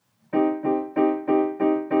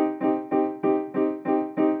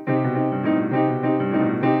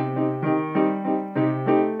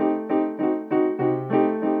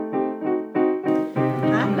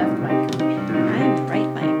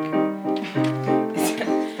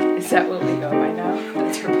that what we go by now?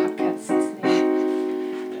 That's our podcast's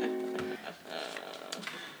name.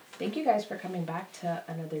 Thank you guys for coming back to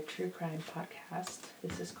another true crime podcast.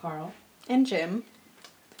 This is Carl. And Jim.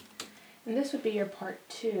 And this would be your part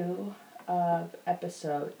 2 of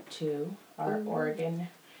episode 2, our Oregon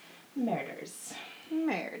murders.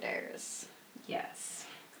 Murders. Yes.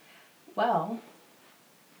 Well.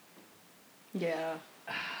 Yeah.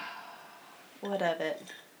 What of it?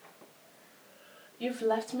 You've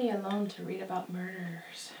left me alone to read about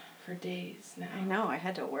murders for days now. I know, I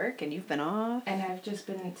had to work and you've been off. And I've just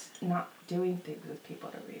been not doing things with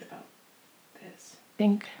people to read about this.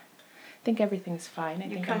 I think everything's fine.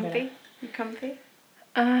 You comfy? You comfy?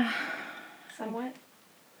 Somewhat?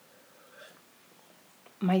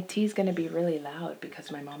 My tea's gonna be really loud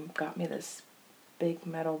because my mom got me this big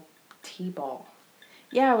metal tea ball.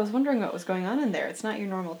 Yeah, I was wondering what was going on in there. It's not your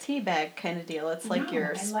normal tea bag kind of deal. It's like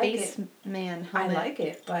your spaceman helmet. I like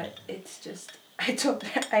it, but it's just...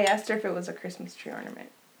 I asked her if it was a Christmas tree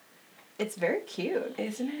ornament. It's very cute.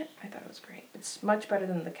 Isn't it? I thought it was great. It's much better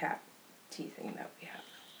than the cat tea thing that we have.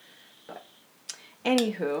 But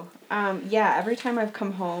anywho, yeah, every time I've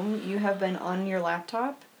come home, you have been on your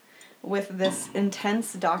laptop with this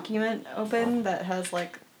intense document open that has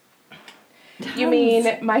like... You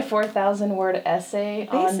mean my 4,000-word essay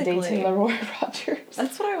Basically. on dating Leroy Rogers?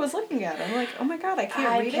 That's what I was looking at. I'm like, oh my god, I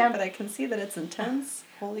can't read it, but I can see that it's intense.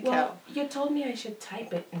 Holy cow. You told me I should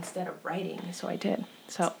type it instead of writing, so I did.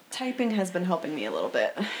 So typing has been helping me a little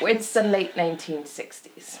bit. It's the late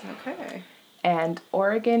 1960s. Okay. And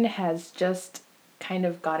Oregon has just kind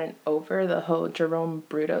of gotten over the whole Jerome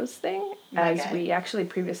Brudos thing, as we actually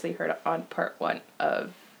previously heard on part 1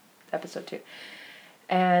 of episode 2.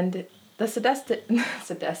 And the sadistic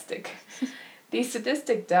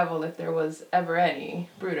devil, if there was ever any,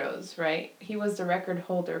 Brudos, right? He was the record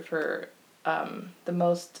holder for the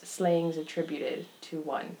most slayings attributed to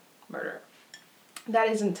one murder. That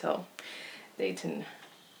is until Dayton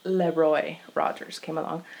Leroy Rogers came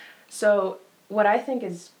along. So what I think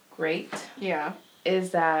is great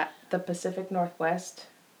is that the Pacific Northwest,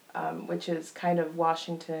 which is kind of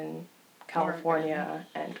Washington, California,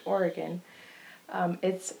 and Oregon,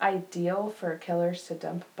 it's ideal for killers to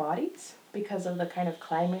dump bodies because of the kind of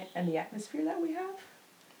climate and the atmosphere that we have.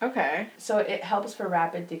 Okay. So it helps for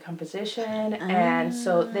rapid decomposition, and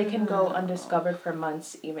so they can go undiscovered for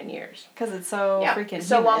months, even years. Because it's so freaking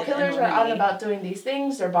So while killers are out and about doing these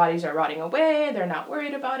things, their bodies are rotting away, they're not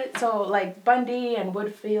worried about it. So like Bundy and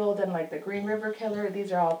Woodfield and like the Green River Killer,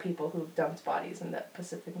 these are all people who've dumped bodies in the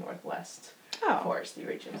Pacific Northwest foresty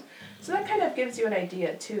regions. So that kind of gives you an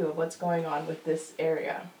idea, too, of what's going on with this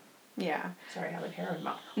area. Yeah. Sorry, I have a hair in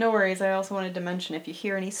my mouth. No worries. I also wanted to mention, if you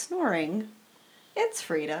hear any snoring, it's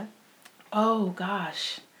Frida. Oh,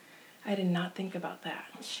 gosh. I did not think about that.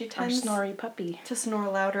 She tends our snory puppy to snore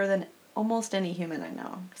louder than almost any human I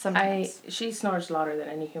know. Sometimes. She snores louder than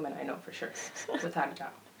any human I know, for sure. Without a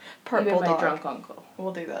doubt. Purple Even my dog. drunk uncle.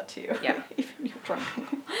 We'll do that to you. Yeah. Even your drunk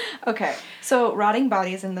uncle. Okay. So, rotting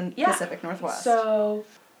bodies in the Pacific Northwest. So,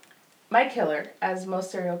 my killer, as most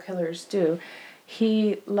serial killers do,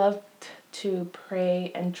 he loved to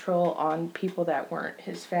prey and troll on people that weren't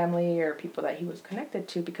his family or people that he was connected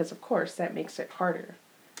to because, of course, that makes it harder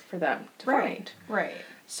for them to find. Right.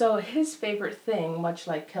 So his favorite thing, much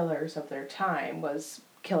like killers of their time, was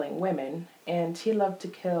killing women. And he loved to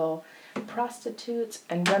kill prostitutes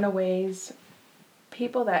and runaways,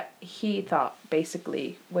 people that he thought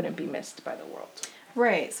basically wouldn't be missed by the world.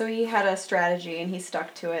 Right. So he had a strategy and he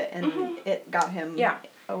stuck to it and it got him...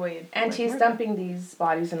 away. And he's dumping these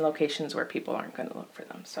bodies in locations where people aren't going to look for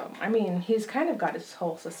them. So, I mean, he's kind of got his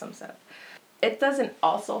whole system set up. It doesn't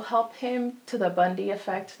also help him to the Bundy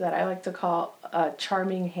effect that I like to call a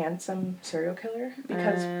charming, handsome serial killer,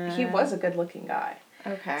 because he was a good-looking guy.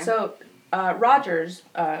 Okay. So, Rogers,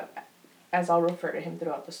 as I'll refer to him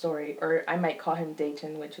throughout the story, or I might call him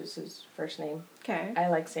Dayton, which is his first name. Okay. I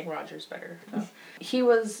like saying Rogers better. He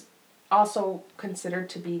was also considered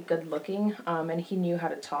to be good-looking, and he knew how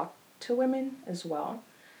to talk to women as well.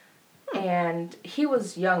 And he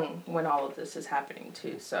was young when all of this is happening,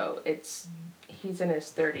 too, so he's in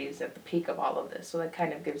his 30s at the peak of all of this, so that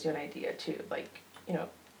kind of gives you an idea, too. Like, you know,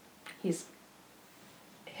 he's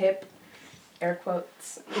hip, air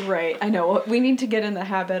quotes. Right, I know. We need to get in the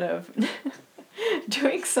habit of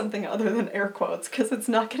doing something other than air quotes, because it's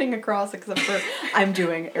not getting across except for I'm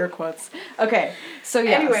doing air quotes. Okay, so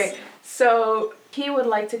yes. Anyway, so he would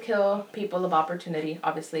like to kill people of opportunity,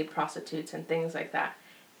 obviously prostitutes and things like that.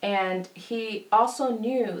 And he also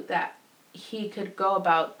knew that he could go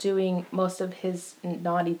about doing most of his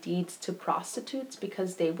naughty deeds to prostitutes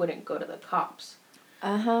because they wouldn't go to the cops.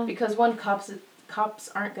 Because cops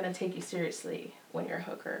aren't going to take you seriously when you're a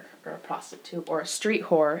hooker or a prostitute or a street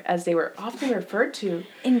whore, as they were often referred to.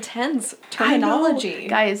 Intense terminology.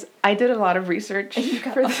 Guys, I did a lot of research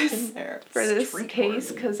for this Street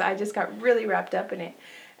case because I just got really wrapped up in it.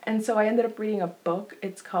 And so I ended up reading a book.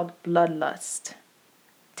 It's called Bloodlust,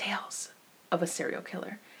 Tales of a Serial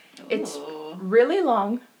Killer. Ooh. It's really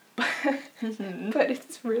long, but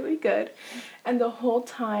it's really good. And the whole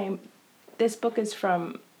time, this book is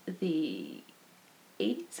from the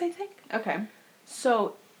 80s, I think. Okay.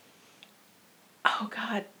 So, oh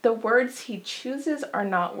God, the words he chooses are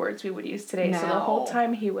not words we would use today. No. So the whole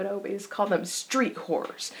time he would always call them street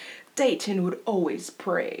whores. Dayton would always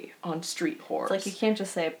prey on street whores. It's like you can't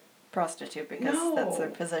just say prostitute because that's their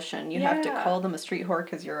position. You have to call them a street whore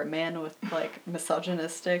because you're a man with like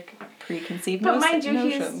misogynistic preconceived notions. But mind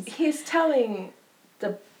you, he's telling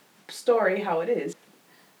the story how it is.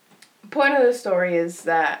 Point of the story is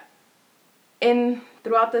that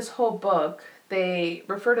throughout this whole book, they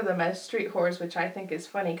refer to them as street whores, which I think is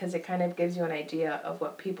funny because it kind of gives you an idea of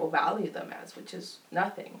what people value them as, which is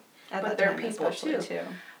nothing. But they're people too.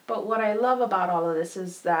 But what I love about all of this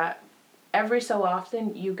is that every so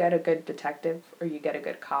often you get a good detective or you get a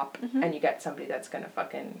good cop and you get somebody that's going to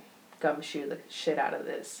fucking gumshoe the shit out of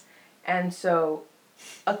this. And so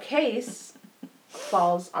a case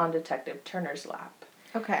falls on Detective Turner's lap.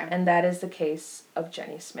 Okay. And that is the case of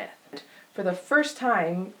Jenny Smith. For the first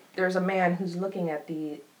time, there's a man who's looking at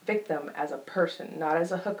the victim as a person, not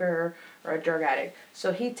as a hooker or a drug addict.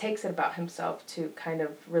 So he takes it about himself to kind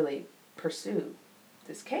of really pursue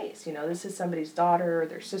this case. You know, this is somebody's daughter,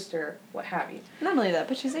 their sister, what have you. Not only that,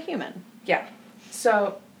 but she's a human. Yeah.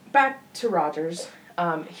 So back to Rogers.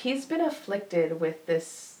 He's been afflicted with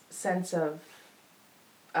this sense of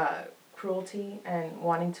cruelty and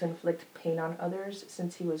wanting to inflict pain on others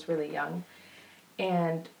since he was really young.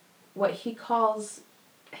 And what he calls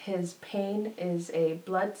his pain is a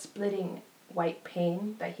blood-splitting white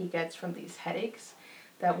pain that he gets from these headaches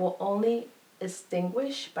that will only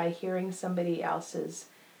extinguish by hearing somebody else's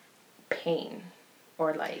pain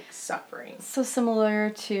or like suffering. So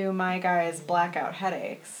similar to my guy's blackout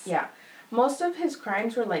headaches. Yeah. Most of his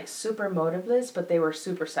crimes were like super motiveless, but they were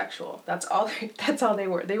super sexual. That's all they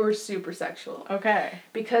were. They were super sexual. Okay.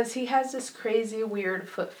 Because he has this crazy weird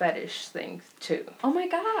foot fetish thing too. Oh my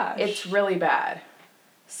gosh. It's really bad.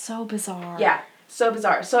 So bizarre. Yeah. So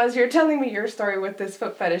bizarre. So as you're telling me your story with this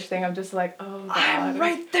foot fetish thing, I'm just like, oh God. I'm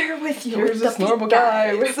right there with you. Here's this normal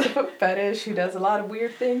guy with a foot fetish who does a lot of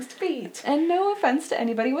weird things to feet. And no offense to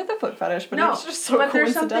anybody with a foot fetish, but it's just so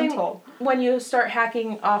coincidental. When you start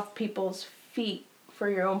hacking off people's feet for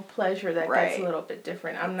your own pleasure, that gets a little bit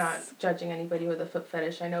different. I'm not judging anybody with a foot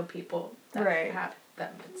fetish. I know people that have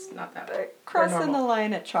them. It's not that way. Crossing the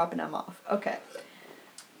line at chopping them off. Okay.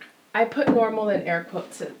 I put normal in air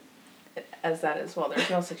quotes as that as well. There's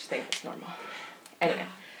no such thing as normal. Anyway.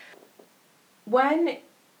 When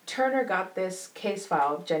Turner got this case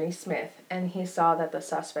file of Jenny Smith and he saw that the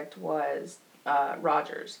suspect was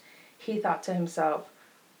Rogers, he thought to himself,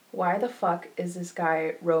 why the fuck is this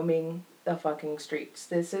guy roaming the fucking streets?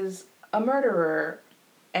 This is a murderer,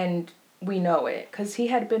 and we know it, because he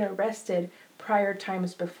had been arrested prior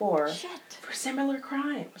times before for similar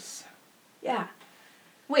crimes. Yeah.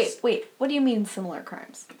 Wait, what do you mean similar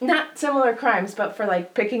crimes? Not similar crimes, but for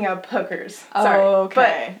like picking up hookers. Oh, sorry.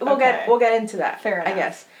 okay. But we'll get into that. Fair enough. I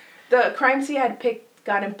guess. The crimes he had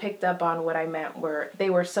gotten picked up on, what I meant were they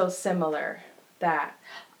were so similar that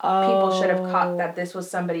people should have caught that this was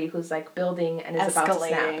somebody who's like building and is about to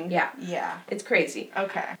snap. Yeah. Yeah. It's crazy.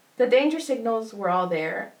 Okay. The danger signals were all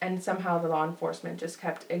there, and somehow the law enforcement just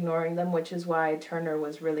kept ignoring them, which is why Turner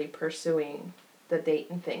was really pursuing the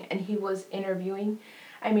Dayton thing. And he was interviewing.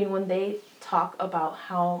 I mean, when they talk about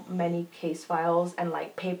how many case files and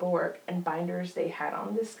like paperwork and binders they had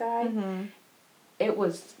on this guy, it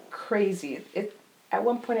was crazy. At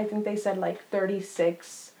one point, I think they said like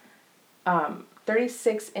 36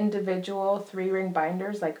 individual 3-ring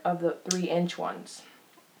binders, like of the 3-inch ones.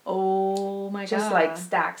 Oh my God. Just like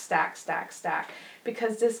stack.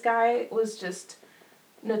 Because this guy was just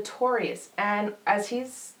notorious. And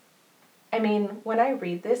when I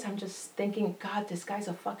read this, I'm just thinking, God, this guy's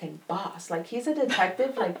a fucking boss. Like, he's a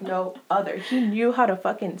detective like no other. He knew how to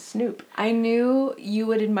fucking snoop. I knew you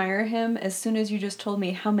would admire him as soon as you just told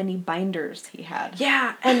me how many binders he had.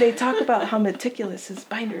 Yeah, and they talk about how meticulous his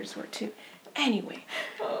binders were, too. Anyway.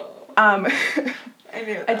 I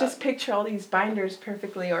knew that. I just picture all these binders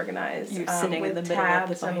perfectly organized. You sitting in the middle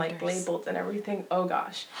tabs of the and like labeled and everything. Oh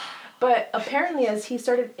gosh. But apparently as he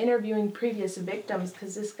started interviewing previous victims,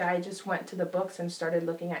 because this guy just went to the books and started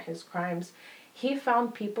looking at his crimes, he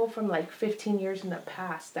found people from like 15 years in the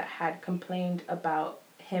past that had complained about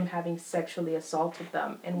him having sexually assaulted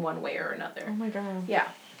them in one way or another. Oh my God. Yeah.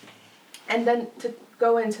 And then to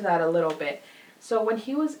go into that a little bit. So when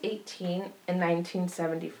he was 18 in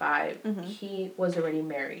 1975, he was already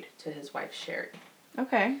married to his wife, Sherry.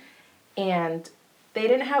 Okay. And they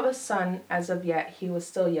didn't have a son as of yet. He was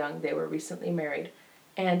still young. They were recently married.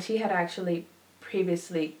 And he had actually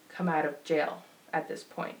previously come out of jail at this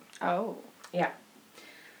point. Oh. Yeah.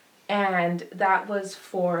 And that was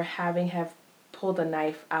for have pulled a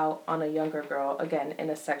knife out on a younger girl, again, in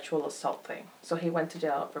a sexual assault thing. So he went to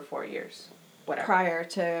jail for 4 years. Whatever. Prior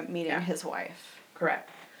to meeting his wife. Correct.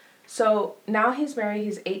 So now he's married,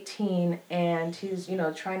 he's 18, and he's,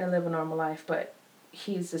 trying to live a normal life, but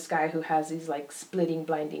he's this guy who has these, like, splitting,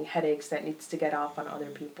 blinding headaches that needs to get off on other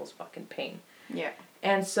people's fucking pain. Yeah.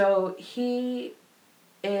 And so he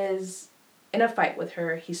is in a fight with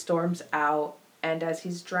her. He storms out, and as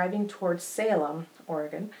he's driving towards Salem,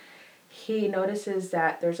 Oregon, he notices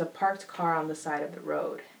that there's a parked car on the side of the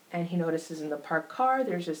road. And he notices in the parked car,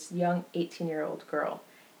 there's this young 18-year-old girl.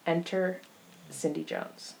 Enter Cindy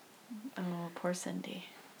Jones. Oh, poor Cindy.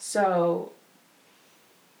 So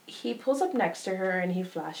he pulls up next to her and he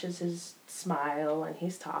flashes his smile and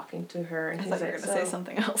he's talking to her. And I he's thought you were going to say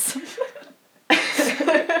something else.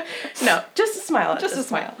 No, just a smile. Just a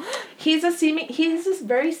smile. He's this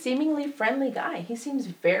very seemingly friendly guy. He seems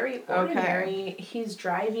very ordinary. Okay. He's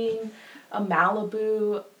driving a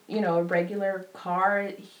Malibu, a regular car.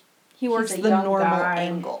 He works the normal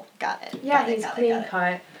angle. Got it. Yeah, he's clean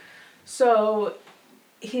cut. So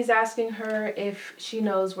he's asking her if she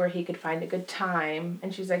knows where he could find a good time.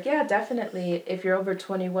 And she's like, yeah, definitely. If you're over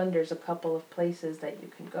 21, there's a couple of places that you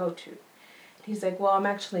can go to. And he's like, well, I'm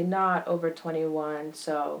actually not over 21,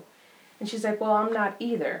 so... And she's like, well, I'm not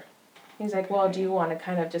either. He's like, well, do you want to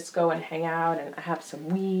kind of just go and hang out and have some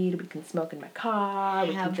weed? We can smoke in my car.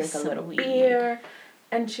 We can drink a little beer.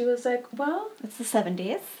 And she was like, well... It's the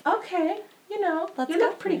 70s. Okay. You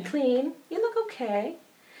look pretty clean. You look okay.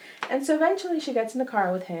 And so eventually she gets in the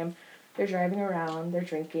car with him. They're driving around. They're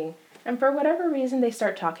drinking. And for whatever reason, they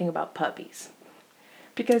start talking about puppies.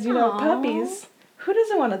 Because, puppies... Who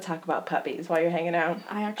doesn't want to talk about puppies while you're hanging out?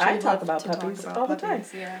 I talk about puppies all the time.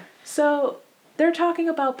 Yeah. So they're talking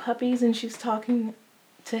about puppies, and she's talking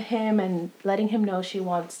to him and letting him know she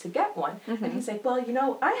wants to get one. Mm-hmm. And he's like, well,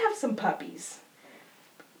 I have some puppies.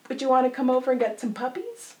 Would you want to come over and get some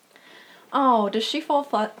puppies? Oh, does she fall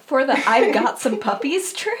for the I've got some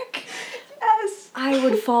puppies trick? Yes. I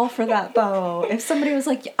would fall for that, though. If somebody was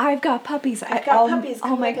like, I've got puppies.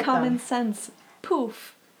 All my common sense,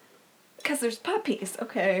 poof. Because there's puppies.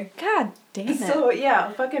 Okay. God damn it. So,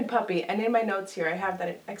 yeah, fucking puppy. And in my notes here, I have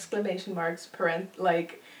that exclamation marks,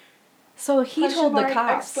 So he told the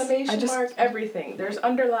cops. Exclamation mark, everything. There's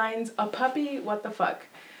underlines, a puppy, what the fuck.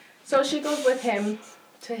 So she goes with him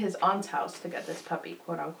to his aunt's house to get this puppy,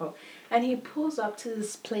 quote unquote. And he pulls up to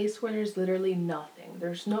this place where there's literally nothing.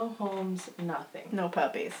 There's no homes, nothing. No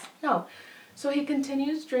puppies. No. So he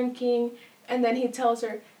continues drinking, and then he tells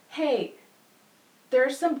her, hey,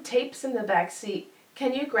 there's some tapes in the back seat.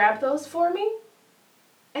 Can you grab those for me?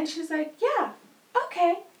 And she's like, yeah,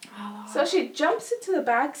 okay. Oh. So she jumps into the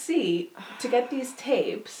back seat to get these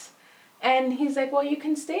tapes. And he's like, well, you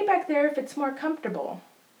can stay back there if it's more comfortable.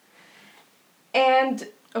 And...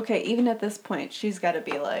 Okay, even at this point, she's got to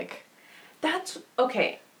be like... That's...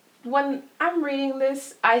 Okay. When I'm reading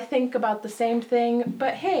this, I think about the same thing.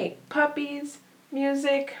 But hey, puppies...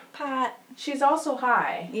 Music, pot. She's also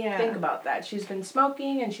high. Yeah. Think about that. She's been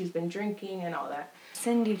smoking and she's been drinking and all that.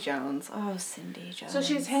 Cindy Jones. Oh, Cindy Jones. So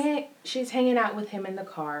she's hanging out with him in the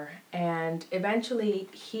car, and eventually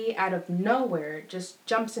he, out of nowhere, just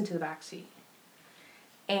jumps into the backseat.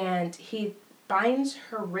 And he binds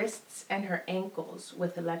her wrists and her ankles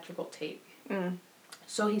with electrical tape. Mm.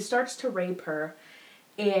 So he starts to rape her,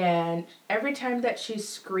 and every time that she's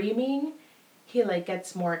screaming, he,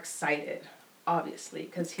 gets more excited. Obviously,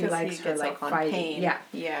 because he likes her fighting. Pain.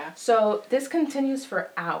 Yeah. So this continues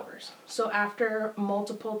for hours. So after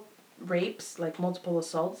multiple rapes, multiple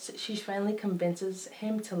assaults, she finally convinces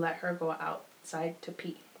him to let her go outside to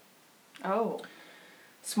pee. Oh.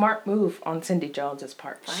 Smart move on Cindy Jones's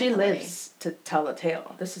part. Finally. She lives to tell the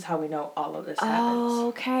tale. This is how we know all of this happens. Oh,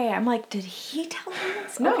 okay. I'm like, did he tell her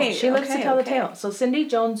this? No, she lives to tell the tale. So Cindy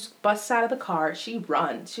Jones busts out of the car. She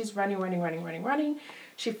runs. She's running.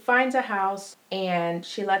 She finds a house, and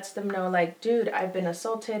she lets them know, dude, I've been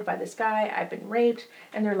assaulted by this guy. I've been raped.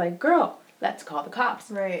 And they're like, girl, let's call the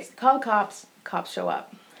cops. Right. So they call the cops. Cops show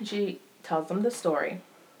up. And she tells them the story.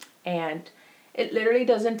 And It literally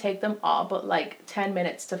doesn't take them all but like 10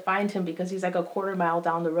 minutes to find him because he's like a quarter mile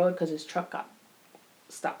down the road because his truck got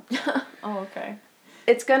stopped. Oh, okay.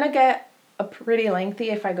 It's gonna get pretty lengthy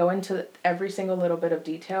if I go into every single little bit of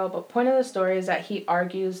detail, but point of the story is that he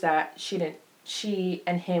argues that she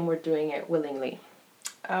and him were doing it willingly.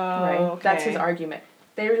 Oh, right? okay. That's his argument.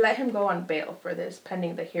 They let him go on bail for this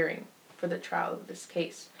pending the hearing for the trial of this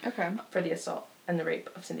case. Okay. For the assault and the rape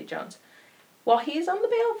of Cindy Jones. While he's on the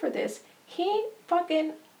bail for this, he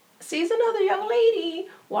fucking sees another young lady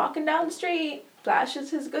walking down the street,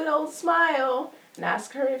 flashes his good old smile, and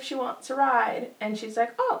asks her if she wants a ride. And she's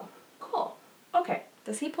like, oh, cool. Okay.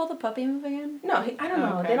 Does he pull the puppy move again? No, I don't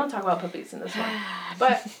know. Okay. They don't talk about puppies in this one.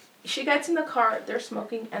 But she gets in the car, they're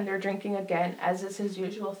smoking, and they're drinking again, as is his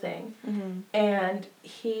usual thing. Mm-hmm. And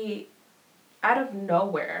he, out of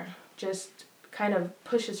nowhere, just kind of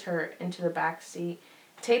pushes her into the back seat,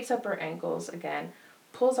 tapes up her ankles again,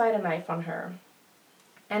 pulls out a knife on her.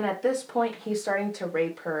 And at this point, he's starting to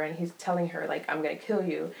rape her, and he's telling her, like, I'm going to kill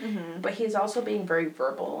you. Mm-hmm. But he's also being very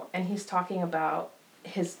verbal, and he's talking about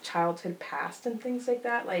his childhood past and things like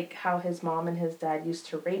that, like how his mom and his dad used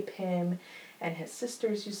to rape him, and his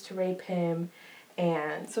sisters used to rape him,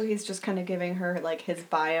 and... So he's just kind of giving her, like, his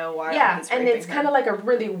bio while he's and raping it's her. kind of like a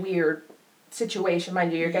really weird situation,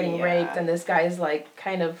 mind you. You're getting Yeah. raped, and this guy is, like,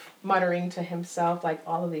 kind of muttering to himself, like,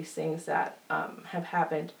 all of these things that have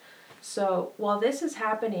happened. So, while this is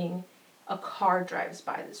happening, a car drives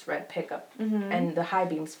by, this red pickup, Mm-hmm. and the high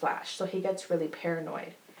beams flash, so he gets really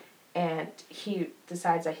paranoid, and he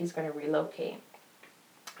decides that he's going to relocate.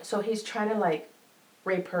 So he's trying to, like,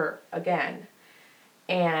 rape her again,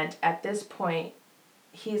 and at this point,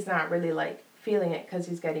 he's not really, like, feeling it because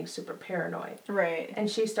he's getting super paranoid. Right. And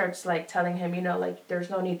she starts, like, telling him, you know, like, there's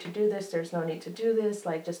no need to do this,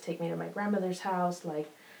 like, just take me to my grandmother's house, like,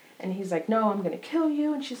 and he's like, no, I'm going to kill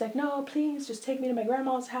you, and she's like, no, please, just take me to my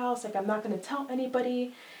grandma's house, like, I'm not going to tell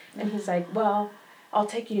anybody, and he's like, well, I'll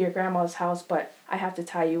take you to your grandma's house, but I have to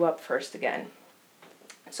tie you up first again.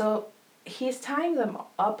 So he's tying them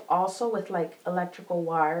up also with, like, electrical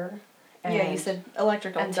wire. And yeah, you said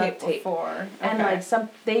electrical and tape duct tape. before. And, Okay.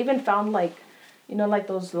 like, they even found, like, you know, like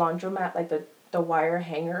those laundromat, like the wire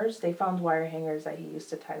hangers. They found wire hangers that he used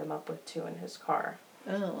to tie them up with, too, in his car.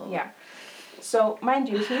 Oh. Yeah. So, mind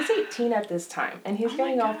you, he's 18 at this time, and he's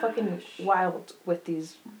getting all fucking wild with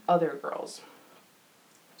these other girls.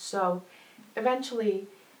 So, eventually,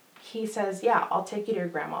 he says, yeah, I'll take you to your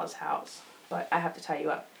grandma's house, but I have to tie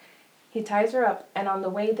you up. He ties her up, and on the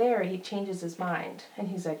way there, he changes his mind, and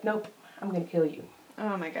he's like, nope, I'm going to kill you.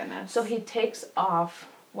 Oh my goodness. So he takes off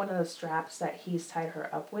one of the straps that he's tied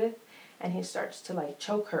her up with, and he starts to, like,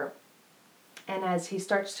 choke her. And as he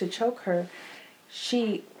starts to choke her,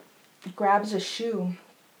 she grabs a shoe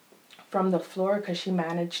from the floor because she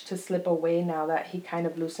managed to slip away now that he kind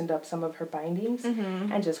of loosened up some of her bindings,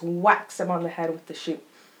 Mm-hmm. and just whacks him on the head with the shoe.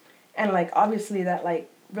 And, like, obviously that, like,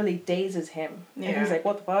 really dazes him. And Yeah. he's like,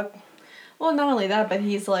 what the fuck? Well, not only that, but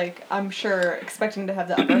he's, like, I'm sure, expecting to have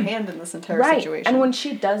the upper hand in this entire Right. situation. And when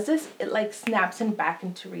she does this, it, like, snaps him back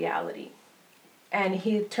into reality. And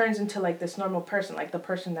he turns into, like, this normal person, like the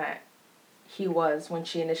person that he was when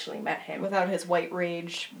she initially met him. Without his white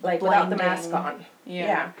rage, Like, without the blinding- mask on.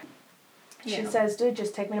 Yeah. She says, dude,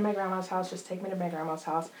 just take me to my grandma's house,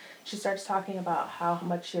 She starts talking about how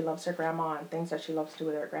much she loves her grandma and things that she loves to do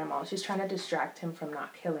with her grandma. She's trying to distract him from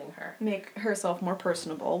not killing her. Make herself more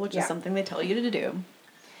personable, which Yeah. is something they tell you to do.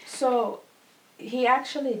 So, he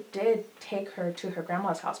actually did take her to her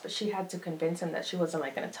grandma's house, but she had to convince him that she wasn't,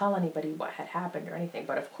 like, going to tell anybody what had happened or anything.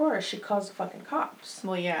 But, of course, she calls the fucking cops.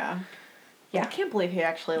 Well, yeah. Yeah. I can't believe he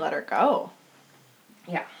actually let her go.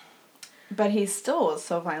 Yeah. But he still was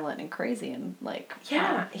so violent and crazy and, like...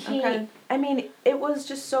 Yeah, wow. Okay. I mean, it was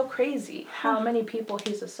just so crazy how many people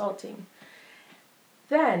he's assaulting.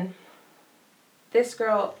 Then, this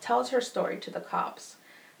girl tells her story to the cops.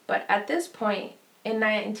 But at this point, in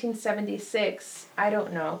 1976, I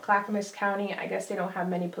don't know, Clackamas County, I guess they don't have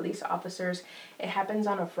many police officers. It happens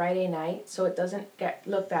on a Friday night, so it doesn't get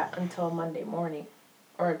looked at until Monday morning.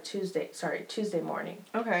 Or Tuesday morning.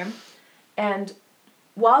 Okay. And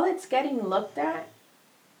while it's getting looked at,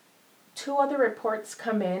 2 other reports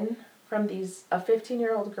come in from a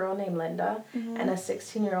 15-year-old girl named Linda and a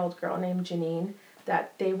 16-year-old girl named Janine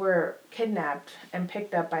that they were kidnapped and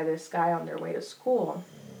picked up by this guy on their way to school.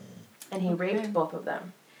 And he raped both of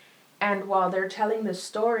them. And while they're telling the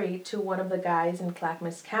story to one of the guys in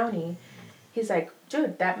Clackamas County, he's like,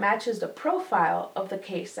 dude, that matches the profile of the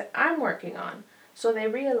case that I'm working on. So they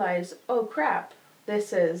realize, oh crap,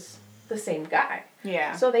 this is the same guy.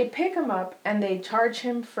 Yeah. So they pick him up and they charge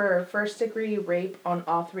him for first-degree rape on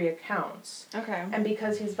all 3 accounts. Okay. And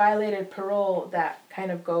because he's violated parole, that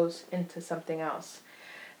kind of goes into something else.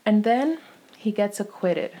 And then he gets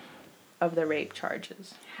acquitted of the rape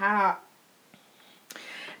charges. How?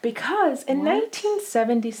 Because in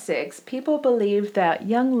 1976, people believed that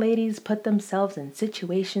young ladies put themselves in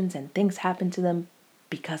situations and things happen to them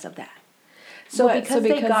because of that. So What? because So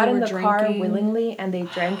they because got they in were the car drinking? willingly and they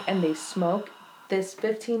drank and they smoked, this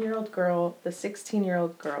 15-year-old girl, the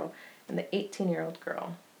 16-year-old girl, and the 18-year-old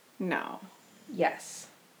girl, No. yes,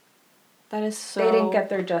 That is so... they didn't get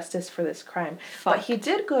their justice for this crime. But fucked. he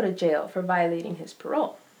did go to jail for violating his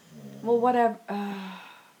parole. Well, whatever.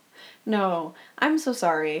 No, I'm so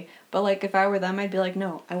sorry. But, like, if I were them, I'd be like,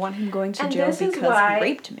 no, I want him going to And jail this is because why- he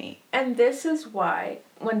raped me. And this is why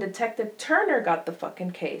when Detective Turner got the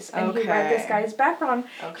fucking case and he read Okay. this guy's background,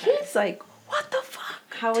 Okay. he's like, what the fuck?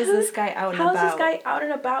 How is dude? this guy out and How is about? this guy out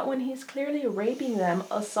and about when he's clearly raping them,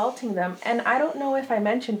 assaulting them? And I don't know if I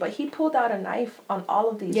mentioned, but he pulled out a knife on all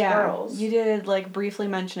of these girls. You did, like, briefly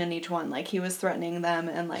mention in each one. Like, he was threatening them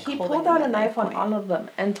and, like, He holding pulled them out a at knife on point. all of them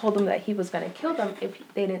and told them that he was going to kill them if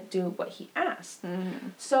they didn't do what he asked. Mm-hmm.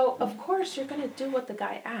 So, of course, you're going to do what the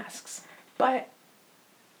guy asks. But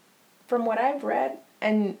from what I've read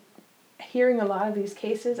and hearing a lot of these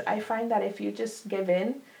cases, I find that if you just give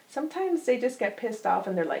in, sometimes they just get pissed off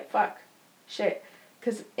and they're like, fuck, shit.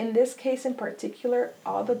 Because in this case in particular,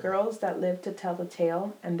 all the girls that lived to tell the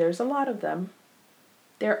tale, and there's a lot of them,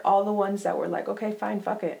 they're all the ones that were like, okay, fine,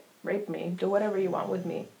 fuck it, rape me, do whatever you want with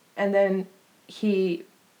me. And then he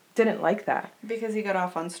didn't like that. Because he got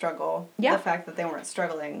off on struggle. Yeah. The fact that they weren't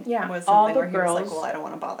struggling was all something the where he was like, girls- well, I don't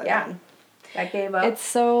want to bother Yeah. them. That gave up. It's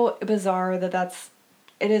so bizarre that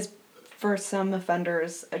it is, for some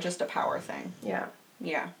offenders, just a power thing. Yeah.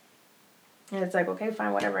 Yeah. And it's like, okay,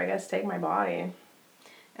 fine, whatever, I guess take my body.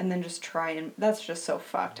 And then just try and... That's just so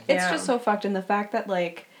fucked. Yeah. It's just so fucked. And the fact that,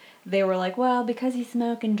 like, they were like, well, because he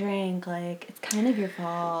smoked and drank, like, it's kind of your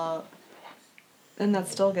fault. And that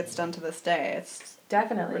still gets done to this day. It's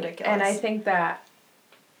Definitely. ridiculous. And I think that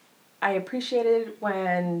I appreciated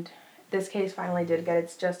when this case finally did get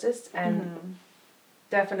its justice, and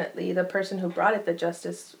definitely the person who brought it the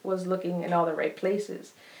justice was looking in all the right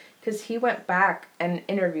places. Because he went back and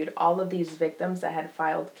interviewed all of these victims that had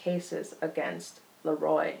filed cases against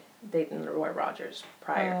Dayton Leroy Rogers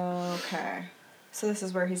prior. Okay. So this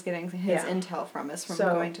is where he's getting his intel from, is from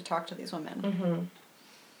going to talk to these women. Mm-hmm.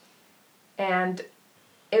 And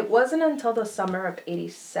it wasn't until the summer of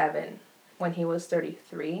 87, when he was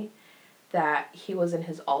 33, that he was in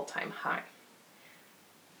his all-time high.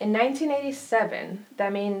 In 1987,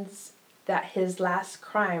 that means that his last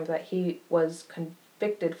crime that he was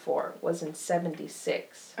convicted for was in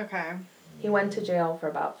 76. Okay. He went to jail for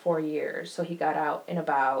about 4 years, so he got out in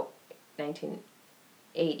about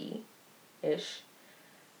 1980-ish.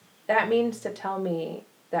 That means to tell me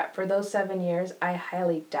that for those 7 years, I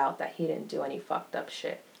highly doubt that he didn't do any fucked up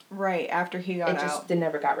shit. Right, after he got out. They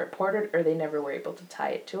never got reported, or they never were able to tie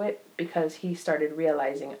it to it, because he started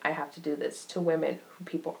realizing, I have to do this to women who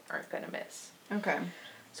people aren't going to miss. Okay.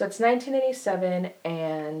 So it's 1987,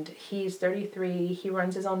 and he's 33. He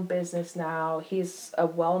runs his own business now. He's a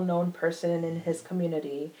well-known person in his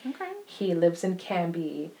community. Okay. He lives in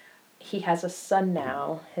Canby. He has a son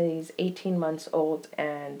now. He's 18 months old,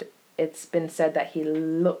 and it's been said that he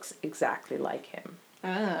looks exactly like him.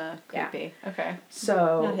 Creepy. Yeah. Okay.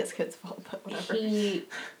 So not his kid's fault, but whatever. He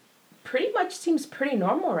pretty much seems pretty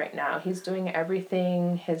normal right now. He's doing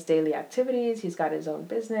everything, his daily activities. He's got his own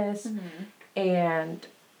business. Mm-hmm. And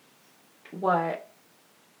what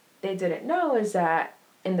they didn't know is that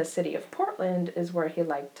in the city of Portland is where he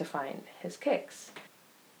liked to find his kicks.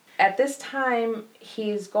 At this time,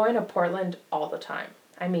 he's going to Portland all the time.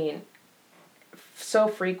 I mean, so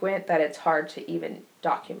frequent that it's hard to even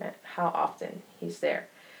document how often he's there.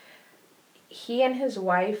 He and his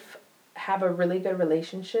wife have a really good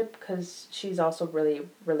relationship because she's also really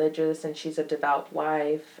religious and she's a devout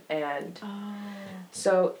wife. And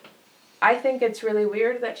so I think it's really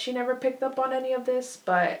weird that she never picked up on any of this,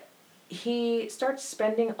 but he starts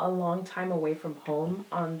spending a long time away from home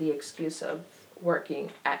on the excuse of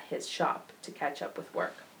working at his shop to catch up with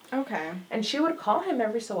work. Okay. And she would call him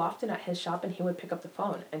every so often at his shop, and he would pick up the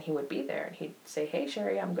phone, and he would be there, and he'd say, hey,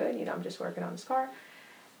 Sherry, I'm good, I'm just working on this car.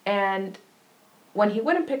 And when he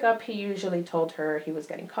wouldn't pick up, he usually told her he was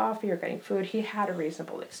getting coffee or getting food. He had a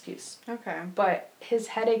reasonable excuse. Okay. But his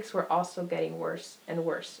headaches were also getting worse and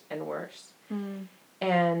worse and worse. Mm.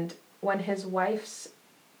 And when his wife's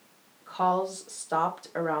calls stopped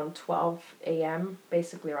around 12 a.m.,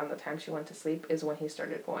 basically around the time she went to sleep, is when he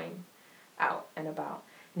started going out and about.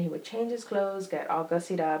 And he would change his clothes, get all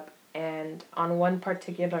gussied up, and on one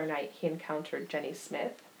particular night he encountered Jenny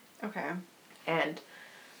Smith. Okay. And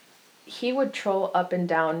he would troll up and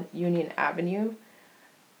down Union Avenue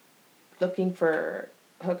looking for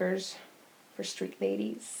hookers, for street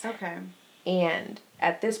ladies. Okay. And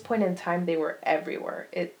at this point in time, they were everywhere.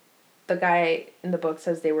 The guy in the book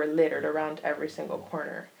says they were littered around every single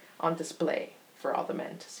corner on display for all the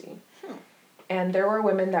men to see. And there were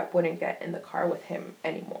women that wouldn't get in the car with him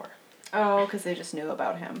anymore. Oh, because they just knew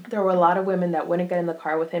about him. There were a lot of women that wouldn't get in the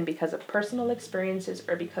car with him because of personal experiences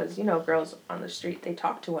or because, you know, girls on the street, they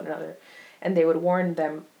talk to one another and they would warn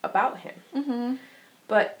them about him. Mm-hmm.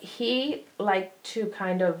 But he liked to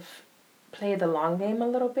kind of play the long game a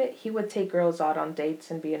little bit. He would take girls out on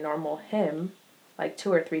dates and be a normal him, like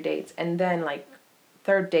 2 or 3 dates. And then, like,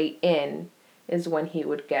 3rd date in is when he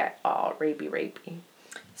would get all rapey.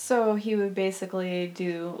 So he would basically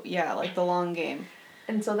do, like the long game.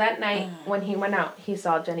 And so that night, when he went out, he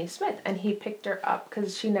saw Jenny Smith, and he picked her up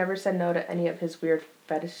because she never said no to any of his weird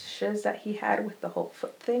fetishes that he had with the whole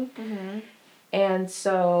foot thing. Mm-hmm. And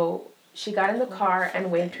so she got in the car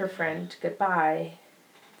and waved her friend goodbye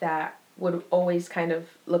that would always kind of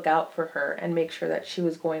look out for her and make sure that she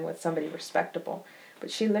was going with somebody respectable.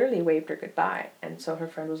 But she literally waved her goodbye, and so her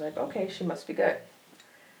friend was like, okay, she must be good.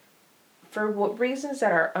 For what reasons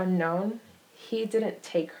that are unknown, he didn't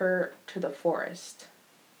take her to the forest.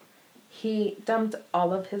 He dumped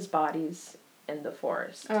all of his bodies in the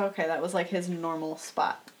forest. Oh, okay, that was like his normal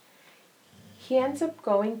spot. He ends up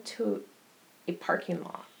going to a parking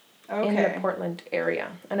lot Okay. in the Portland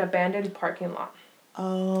area, an abandoned parking lot.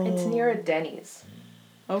 Oh. It's near a Denny's.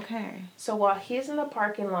 Okay. So while he's in the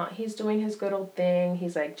parking lot, he's doing his good old thing.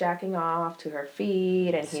 He's like jacking off to her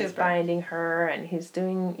feet and he's binding her and he's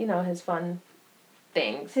doing, you know, his fun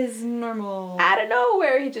things. His normal... Out of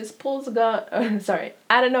nowhere, he just pulls a gun.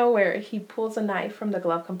 Out of nowhere, he pulls a knife from the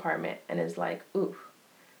glove compartment and is like, ooh,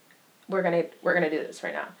 we're gonna do this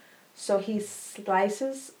right now. So he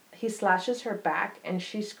slashes her back and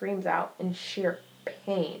she screams out in sheer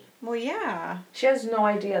pain. Well, yeah. She has no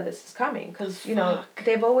idea this is coming because, you know,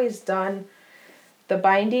 they've always done the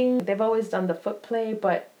binding, they've always done the foot play,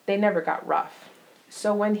 but they never got rough.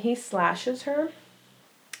 So when he slashes her,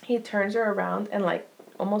 he turns her around and, like,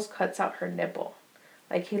 almost cuts out her nipple.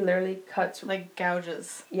 Like, he literally cuts... Like,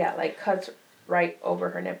 gouges. Yeah, like, cuts right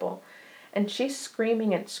over her nipple. And she's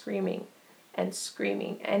screaming and screaming and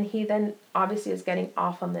screaming. And he then obviously is getting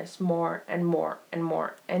off on this more and more and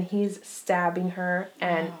more. And he's stabbing her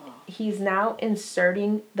and... He's now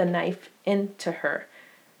inserting the knife into her.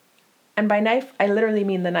 And by knife, I literally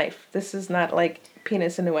mean the knife. This is not like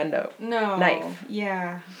penis innuendo. No. Knife.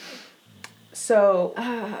 Yeah. So,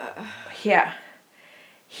 yeah.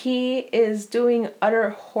 He is doing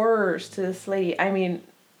utter horrors to this lady. I mean,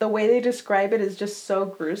 the way they describe it is just so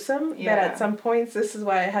gruesome that at some points, this is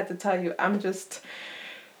why I had to tell you, I'm just...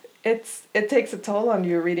 It takes a toll on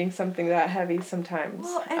you reading something that heavy sometimes.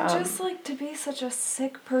 Well, and just like to be such a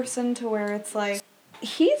sick person to where it's like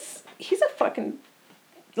he's a fucking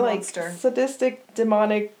like monster. Sadistic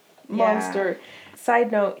demonic monster.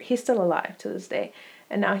 Side note, he's still alive to this day,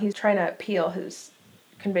 and now he's trying to appeal his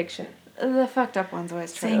conviction. The fucked up ones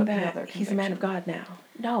always try saying to appeal that their he's a man of God now.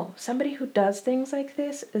 No, somebody who does things like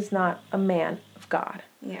this is not a man of God.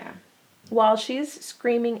 Yeah. While she's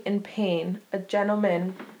screaming in pain, a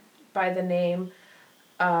gentleman by the name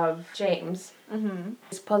of James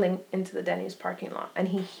is pulling into the Denny's parking lot, and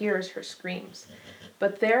he hears her screams.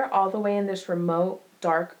 But they're all the way in this remote,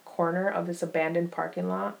 dark corner of this abandoned parking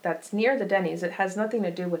lot that's near the Denny's. It has nothing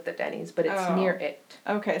to do with the Denny's, but it's near it.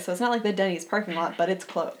 Okay, so it's not like the Denny's parking lot, but it's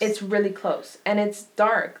close. It's really close, and it's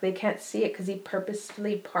dark. They can't see it because he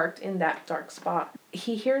purposefully parked in that dark spot.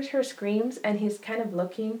 He hears her screams, and he's kind of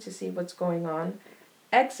looking to see what's going on.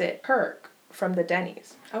 Exit Kirk from the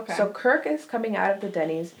Denny's. Okay. So Kirk is coming out of the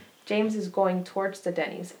Denny's. James is going towards the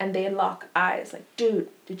Denny's, and they lock eyes. Like, dude,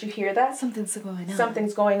 did you hear that? Something's going on.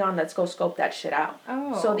 Something's going on. Let's go scope that shit out.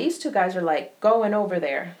 Oh. So these two guys are like going over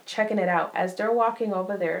there, checking it out. As they're walking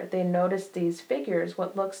over there, they notice these figures,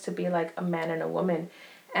 what looks to be like a man and a woman.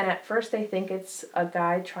 And at first they think it's a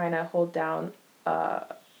guy trying to hold down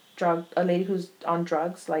a lady who's on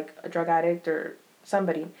drugs, like a drug addict or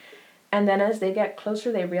somebody. And then as they get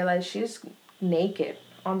closer, they realize she's naked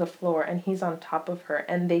on the floor and he's on top of her,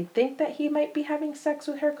 and they think that he might be having sex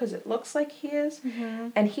with her because it looks like he is.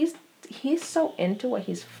 And he's so into what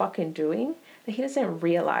he's fucking doing that he doesn't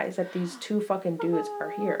realize that these two fucking dudes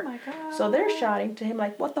are here. Oh my God. So they're shouting to him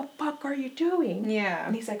like, what the fuck are you doing? Yeah.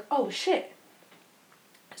 And he's like, oh shit.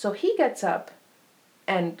 So he gets up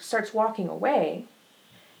and starts walking away,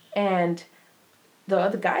 And the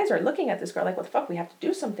other guys are looking at this girl like, what the fuck, we have to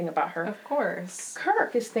do something about her. Of course.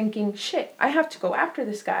 Kirk is thinking, shit, I have to go after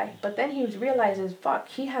this guy. But then he realizes, fuck,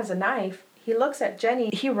 he has a knife. He looks at Jenny.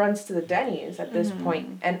 He runs to the Denny's at this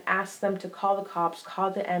point and asks them to call the cops,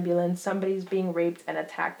 call the ambulance. Somebody's being raped and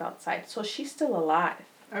attacked outside. So she's still alive.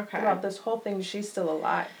 Okay. Throughout this whole thing, she's still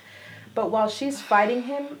alive. But while she's fighting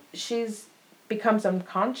him, becomes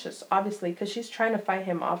unconscious, obviously, because she's trying to fight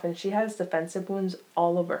him off, and she has defensive wounds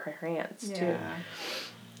all over her hands, too.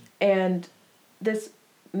 And this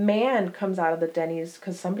man comes out of the Denny's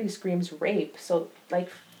because somebody screams rape. So, like,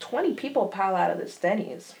 20 people pile out of this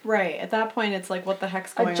Denny's. Right. At that point, it's like, what the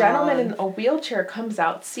heck's going on? A gentleman in a wheelchair comes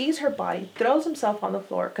out, sees her body, throws himself on the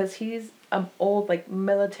floor because he's an old, like,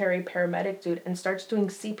 military paramedic dude, and starts doing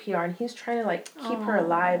CPR. And he's trying to, like, keep her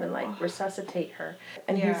alive and, like, resuscitate her.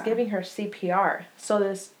 And he's giving her CPR. So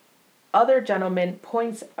this other gentleman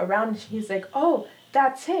points around, and he's like, oh,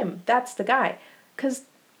 that's him. That's the guy. Because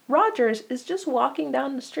Rogers is just walking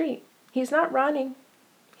down the street. He's not running.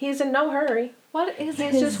 He's in no hurry. What is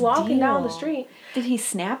He's just walking down the street. Did he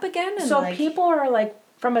snap again? And so people are like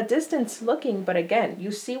from a distance looking, but again,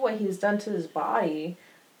 you see what he's done to his body.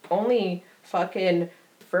 Only fucking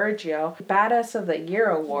Virgil, Badass of the Year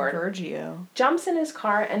award. Virgil jumps in his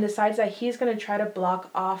car and decides that he's gonna try to block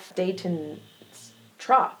off Dayton's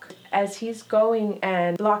truck. As he's going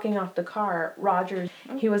and blocking off the car, Rogers,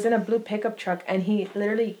 he was in a blue pickup truck, and he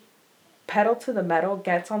literally pedal to the metal,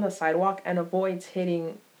 gets on the sidewalk, and avoids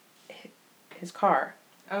hitting his car.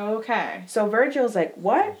 Okay. So Virgil's like,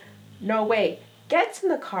 what? No way. Gets in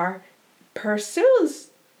the car,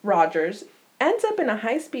 pursues Rogers, ends up in a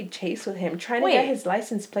high-speed chase with him, trying to get his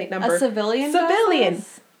license plate number. A civilian? Civilian.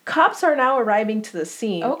 Cops are now arriving to the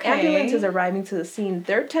scene. Okay. Ambulance is arriving to the scene.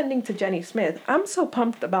 They're tending to Jenny Smith. I'm so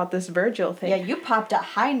pumped about this Virgil thing. Yeah, you popped a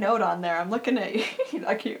high note on there. I'm looking at you.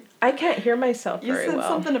 Like I can't hear myself very well. You said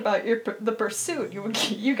something about the pursuit.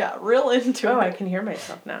 You got real into it. Oh, I can hear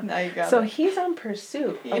myself now. Now you got So it. he's on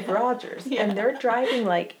pursuit of Rogers, and they're driving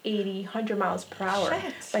like 80, 100 miles per hour.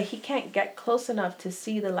 Shit. But he can't get close enough to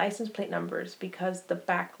see the license plate numbers because the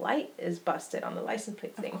back light is busted on the license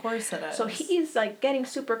plate thing. Of course it is. So he's like getting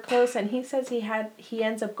super close, and he says he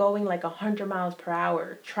ends up going like 100 miles per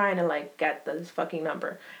hour trying to like get this fucking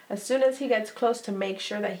number. As soon as he gets close to make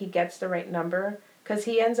sure that he gets the right number, because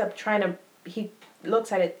he ends up he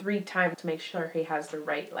looks at it 3 times to make sure he has the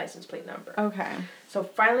right license plate number. Okay. So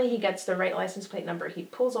finally he gets the right license plate number. He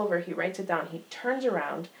pulls over, he writes it down, he turns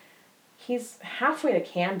around. He's halfway to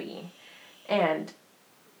Canby and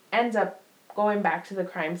ends up going back to the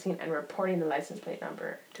crime scene and reporting the license plate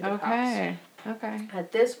number to the cops. Okay.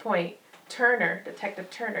 At this point,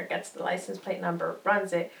 Detective Turner gets the license plate number,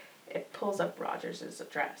 runs it. It pulls up Rogers'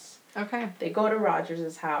 address. Okay. They go to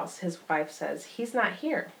Rogers' house. His wife says, he's not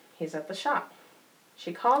here. He's at the shop.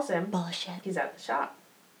 She calls him. Bullshit. He's at the shop.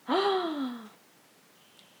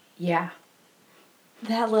 Yeah.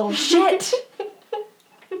 That little shit.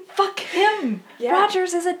 Fuck him. Yeah.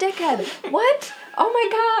 Rogers is a dickhead. What? Oh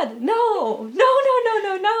my god. No.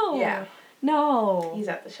 No. Yeah. No. He's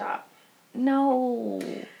at the shop. No.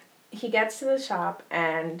 He gets to the shop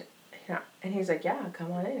and he's like, yeah,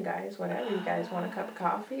 come on in, guys. Whatever. You guys want a cup of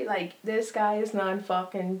coffee? Like, this guy is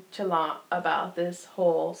non-fucking-chalant about this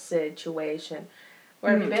whole situation.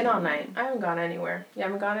 Where have you been all night? I haven't gone anywhere. You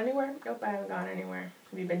haven't gone anywhere? Nope, I haven't gone anywhere.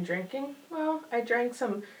 Have you been drinking? Well, I drank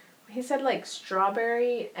some, he said like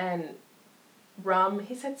strawberry and rum.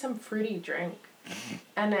 He said some fruity drink.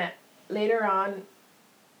 And later on,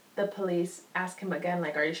 the police ask him again,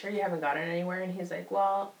 like, are you sure you haven't gotten anywhere? And he's like,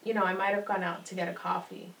 well, I might have gone out to get a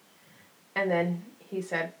coffee. And then he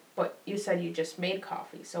said, but you said you just made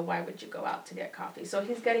coffee, so why would you go out to get coffee? So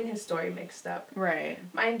he's getting his story mixed up. Right.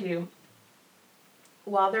 Mind you,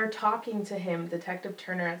 while they're talking to him, Detective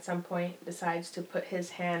Turner at some point decides to put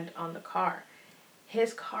his hand on the car.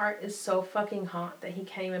 His car is so fucking hot that he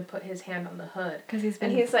can't even put his hand on the hood.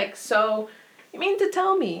 And he's like, so, you mean to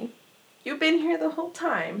tell me you've been here the whole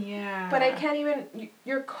time? Yeah. But I can't even,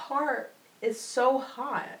 your car is so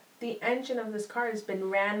hot. The engine of this car has been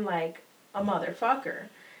ran like a motherfucker.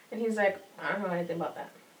 And he's like, I don't know anything about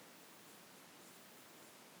that.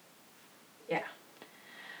 Yeah.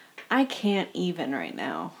 I can't even right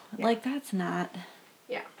now. Yeah. Like, that's not...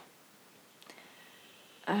 Yeah.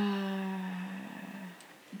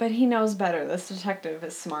 But he knows better. This detective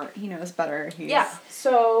is smart. He knows better.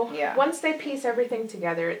 So once they piece everything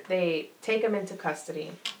together, they take him into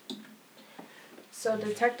custody. So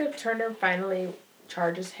Detective Turner finally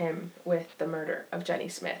charges him with the murder of Jenny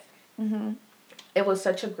Smith. Mm-hmm. It was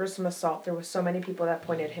such a gruesome assault. There were so many people that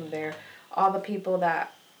pointed him there. All the people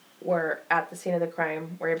that were at the scene of the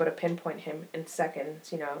crime, were able to pinpoint him in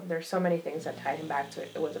seconds. You know, there's so many things that tied him back to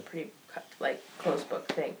it. It was a pretty, like, closed book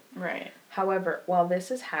thing. Right. However, while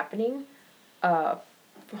this is happening, a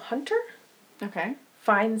hunter Okay.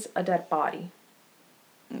 finds a dead body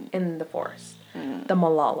in the forest. The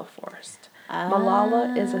Molalla Forest.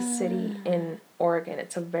 Molalla is a city in Oregon.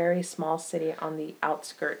 It's a very small city on the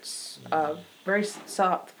outskirts of, very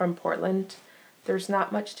south from Portland. There's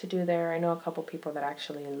not much to do there. I know a couple people that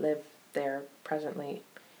actually live there presently.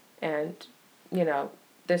 And, you know,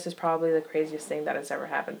 this is probably the craziest thing that has ever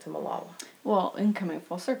happened to Molalla. Well, in coming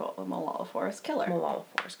full circle, the Molalla Forest Killer. Molalla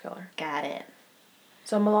Forest Killer. Got it.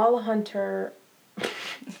 So Molalla Hunter...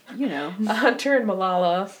 You know. A hunter in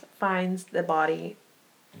Molalla finds the body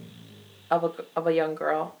of a young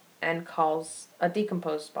girl and calls a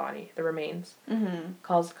decomposed body, the remains,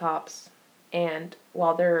 calls the cops, and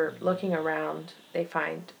while they're looking around, they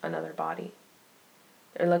find another body.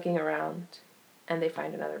 They're looking around, and they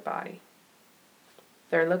find another body.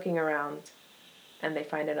 They're looking around, and they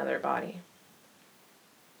find another body.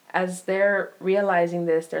 As they're realizing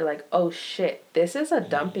this, they're like, oh shit, this is a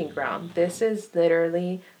dumping ground. This is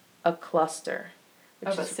literally a cluster.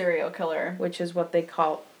 Of a serial killer. Which is what they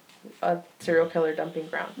call a serial killer dumping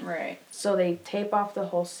ground. Right. So they tape off the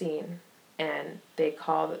whole scene and they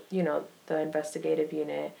call, you know, the investigative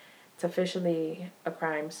unit. It's officially a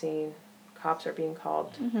crime scene. Cops are being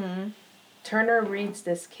called. Turner reads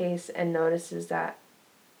this case and notices that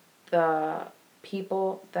the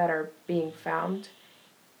people that are being found,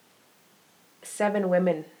 7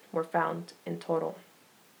 women were found in total.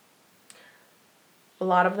 A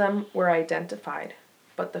lot of them were identified,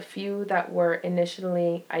 but the few that were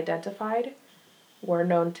initially identified were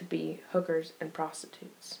known to be hookers and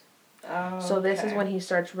prostitutes. Oh, so this is when he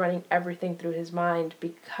starts running everything through his mind,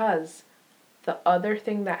 because the other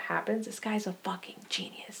thing that happens, this guy's a fucking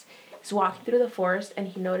genius. He's walking through the forest and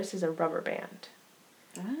he notices a rubber band.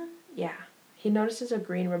 Yeah. He notices a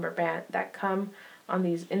green rubber band that come on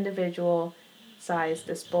these individual sized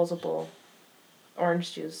disposable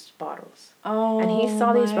orange juice bottles. Oh, and he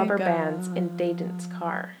saw these rubber bands in Dayton's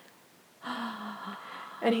car.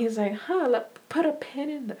 And he's like, put a pin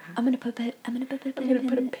in that. I'm gonna put a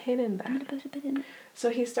pin in that. So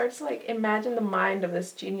he starts to, like, imagine the mind of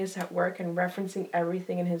this genius at work and referencing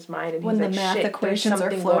everything in his mind. And when he's the like, math shit, equations are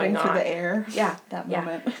floating through the air. Yeah. That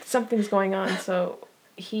moment. Something's going on. So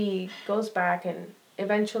he goes back and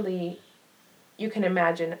eventually you can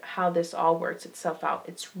imagine how this all works itself out.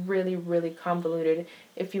 It's really, really convoluted.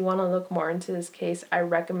 If you want to look more into this case, I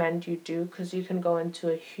recommend you do, because you can go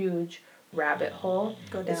into a huge rabbit hole.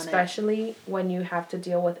 Go down especially when you have to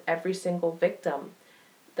deal with every single victim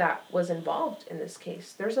that was involved in this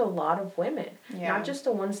case. There's a lot of women. Yeah. Not just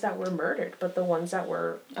the ones that were murdered, but the ones that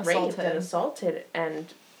were raped and assaulted and...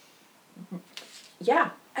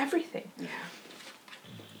 Yeah, everything. Yeah.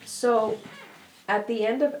 So, at the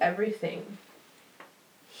end of everything,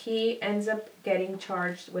 he ends up getting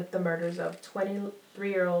charged with the murders of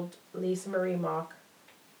 23-year-old Lisa Marie Mock,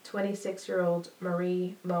 26-year-old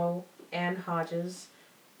Marie Mo Ann Hodges,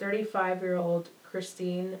 35-year-old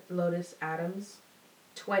Christine Lotus Adams,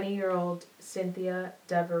 20-year-old Cynthia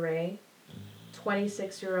Deveray,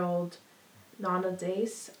 26-year-old Nona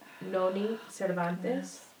Dace Noni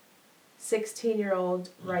Cervantes, 16-year-old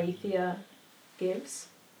Raithia Gibbs,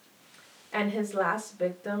 and his last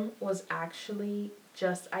victim was actually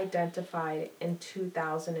just identified in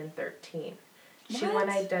 2013. She went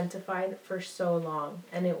identified for so long,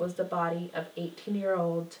 and it was the body of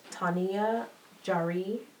 18-year-old Tania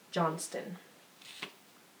Jari Johnston.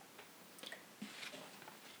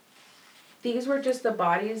 These were just the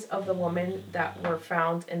bodies of the women that were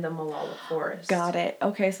found in the Molalla Forest. Got it.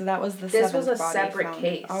 Okay, so that was the This seventh was a body separate found.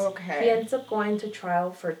 case. Oh, okay. He ends up going to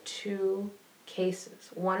trial for 2 cases.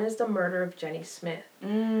 One is the murder of Jenny Smith.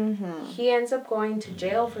 Mm-hmm. He ends up going to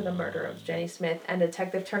jail for the murder of Jenny Smith, and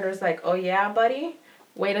Detective Turner's like, oh yeah, buddy?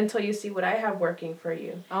 Wait until you see what I have working for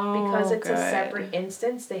you. Oh, because it's good. a separate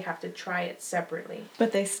instance, they have to try it separately.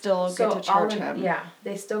 But they still get to charge him. Yeah,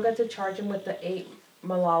 they still get to charge him with the 8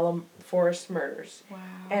 Molalla Forest murders. Wow.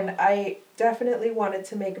 And I definitely wanted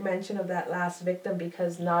to make mention of that last victim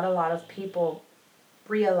because not a lot of people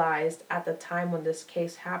realized at the time when this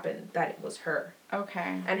case happened that it was her.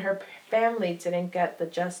 Okay. And her family didn't get the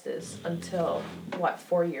justice until,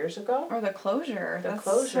 4 years ago? Or the closure. That's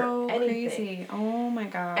so anything. crazy. Oh my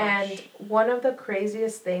gosh. And one of the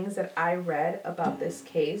craziest things that I read about this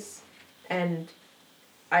case, and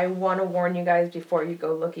I want to warn you guys before you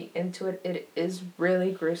go looking into it, it is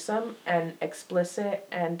really gruesome and explicit,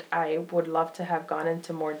 and I would love to have gone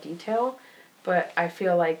into more detail, but I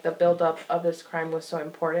feel like the buildup of this crime was so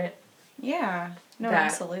important. Yeah. No, That-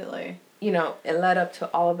 absolutely. You know, it led up to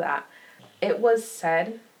all of that. It was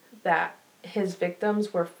said that his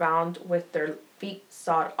victims were found with their feet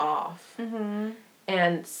sawed off. Mm-hmm.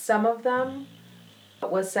 And some of them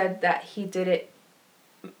was said that he did it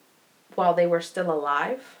while they were still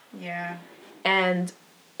alive. Yeah. And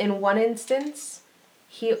in one instance,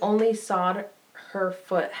 he only sawed her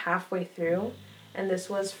foot halfway through. And this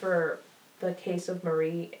was for the case of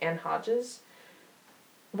Marie Ann Hodges.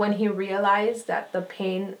 When he realized that the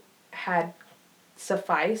pain had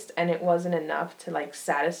sufficed and it wasn't enough to like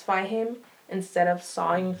satisfy him, instead of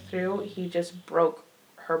sawing through, he just broke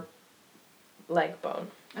her leg bone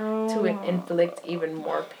to inflict even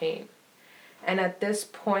more pain. And at this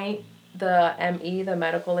point, the ME, the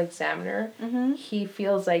medical examiner, Mm-hmm. he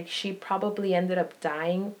feels like she probably ended up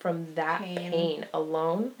dying from that pain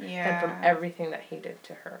alone than from everything that he did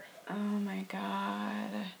to her. Oh my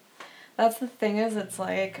god. That's the thing is, it's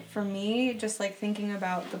like, for me, just like thinking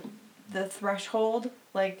about the threshold,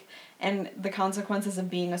 like, and the consequences of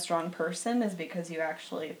being a strong person is because you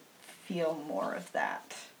actually feel more of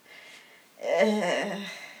that.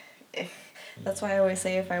 That's why I always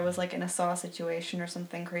say if I was like in a saw situation or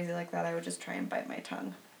something crazy like that, I would just try and bite my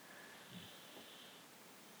tongue.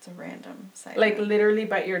 It's a random side. Like literally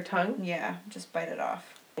bite your tongue? Yeah, just bite it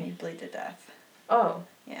off. You bleed to death. Oh.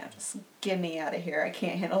 Yeah, just get me out of here. I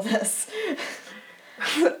can't handle this.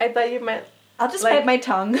 I thought you meant... I'll just like, bite my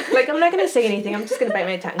tongue. Like, I'm not going to say anything. I'm just going to bite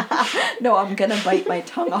my tongue. No, I'm going to bite my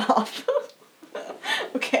tongue off.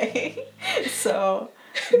 Okay. So,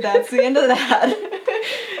 that's the end of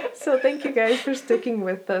that. So thank you guys for sticking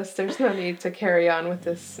with us. There's no need to carry on with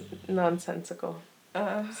this nonsensical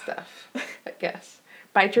stuff, I guess.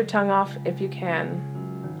 Bite your tongue off if you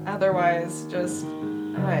can. Otherwise, just,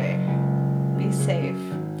 hey, be safe.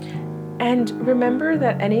 And remember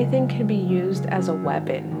that anything can be used as a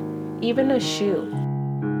weapon, even a shoe.